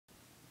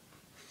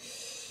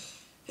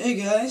Hey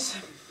guys,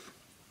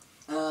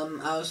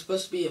 I was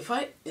supposed to be in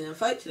a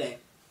fight today.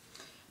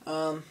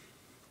 Well,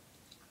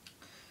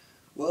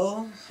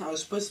 I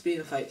was supposed to be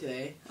in a fight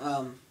today.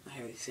 I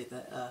already said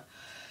that.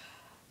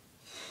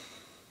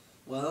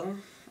 Well,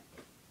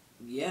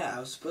 yeah, I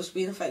was supposed to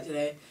be in a fight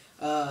today.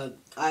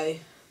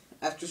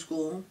 After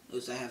school, it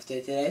was a half day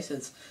today,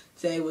 since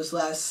today was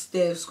last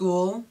day of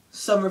school.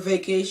 Summer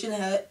vacation,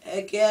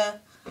 heck yeah.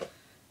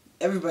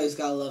 Everybody's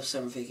gotta love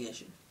summer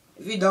vacation.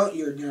 If you don't,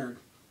 you're a nerd.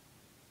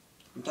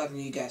 I'm talking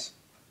to you guys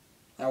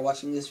that are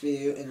watching this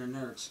video and are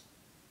nerds.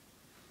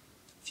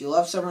 If you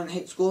love summer and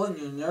hate school and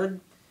you're a nerd,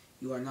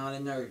 you are not a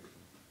nerd.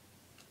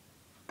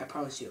 I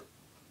promise you.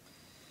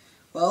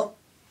 Well,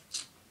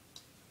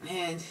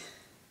 and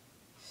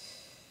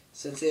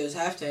since it was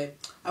half day,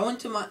 I went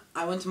to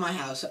my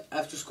house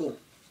after school.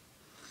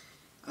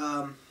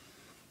 I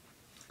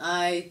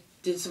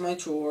did some of my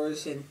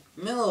chores, and in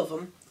the middle of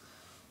them,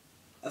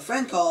 a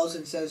friend calls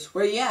and says,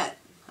 "Where you at?"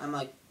 I'm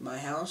like, "My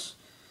house."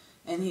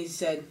 And he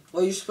said,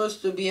 "Well, you're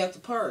supposed to be at the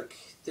park.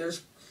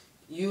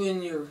 You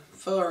and your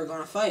foe are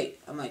gonna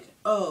fight." I'm like,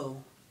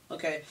 "Oh,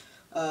 okay,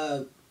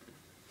 okay."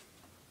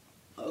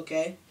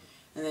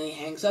 And then he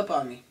hangs up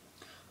on me.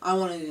 I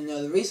wanted to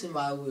know the reason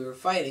why we were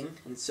fighting,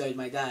 and so did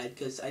my dad,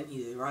 because I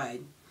needed a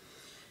ride.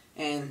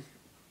 And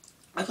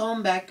I call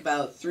him back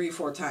about 3 or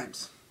 4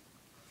 times.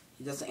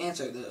 He doesn't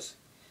answer those.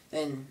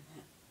 Then,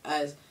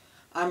 as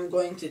I'm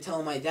going to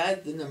tell my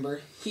dad the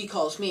number, he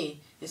calls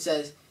me and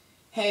says,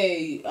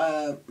 "Hey,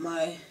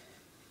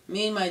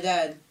 me and my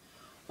dad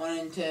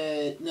wanted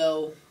to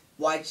know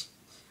why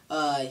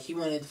he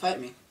wanted to fight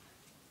me."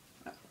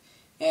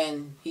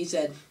 And he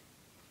said,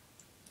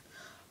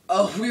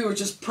 "Oh, we were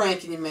just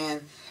pranking you,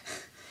 man.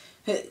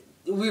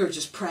 We were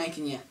just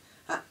pranking you."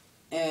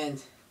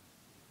 And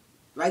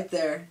right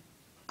there,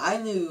 I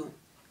knew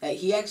that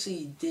he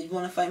actually did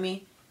want to fight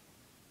me.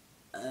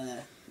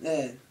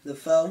 The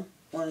foe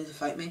wanted to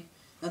fight me.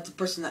 Not the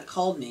person that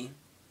called me.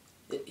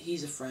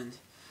 He's a friend.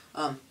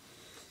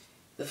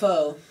 The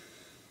foe,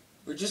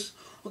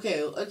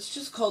 let's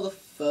just call the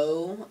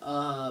foe,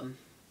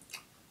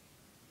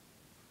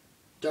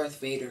 Darth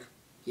Vader.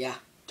 Yeah,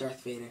 Darth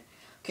Vader.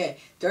 Okay,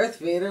 Darth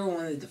Vader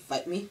wanted to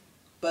fight me,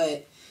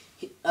 but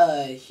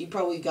he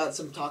probably got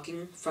some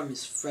talking from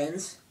his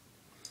friends,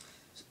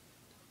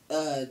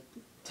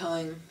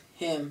 telling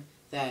him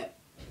that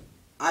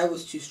I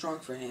was too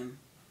strong for him,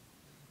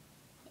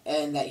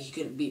 and that he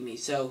couldn't beat me.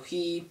 So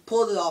he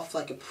pulled it off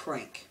like a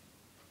prank.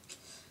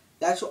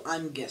 That's what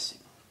I'm guessing.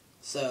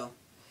 So,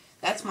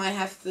 that's my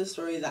half of the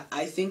story that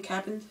I think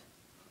happened.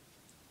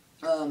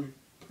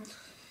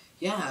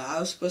 Yeah, I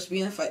was supposed to be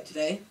in a fight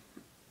today.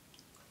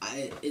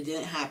 It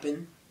didn't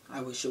happen.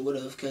 I wish it would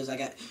have, because I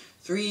got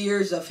 3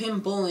 years of him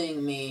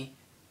bullying me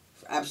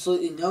for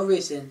absolutely no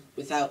reason,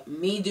 without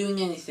me doing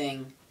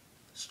anything,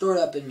 stored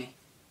up in me.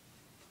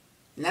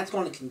 And that's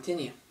going to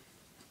continue.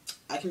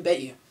 I can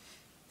bet you.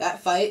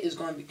 That fight is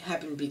going to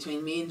happen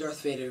between me and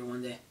Darth Vader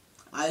one day.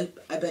 I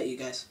bet you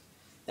guys.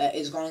 That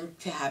is going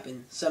to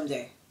happen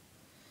someday.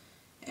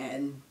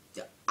 And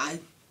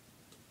I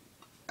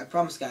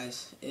promise,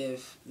 guys,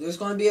 if there's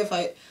going to be a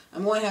fight,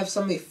 I'm going to have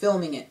somebody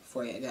filming it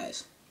for you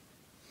guys.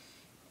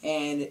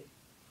 And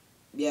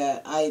yeah,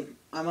 I'm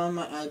on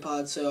my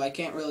iPod, so I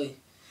can't really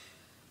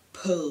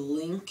put a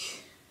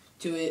link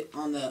to it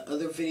on the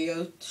other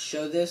video to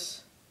show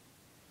this.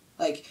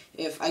 Like,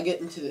 if I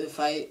get into the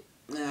fight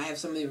and I have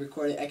somebody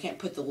record it, I can't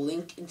put the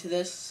link into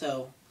this,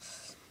 so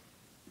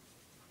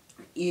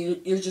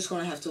you're just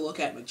going to have to look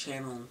at my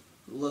channel and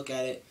look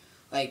at it,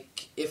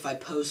 like, if I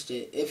post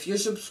it. If you're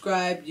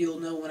subscribed, you'll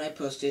know when I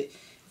post it.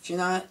 If you're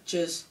not,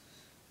 just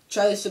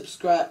try to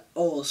subscribe.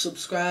 Oh,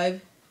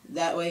 subscribe.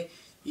 That way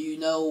you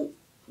know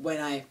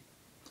when I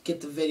get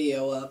the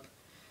video up.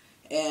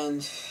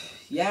 And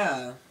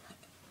yeah,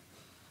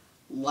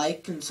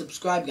 like and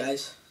subscribe,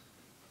 guys.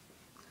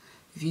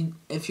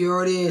 If you're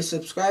already a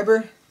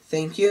subscriber,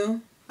 thank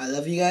you. I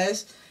love you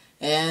guys.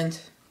 And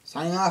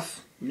signing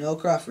off, Noah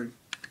Crawford.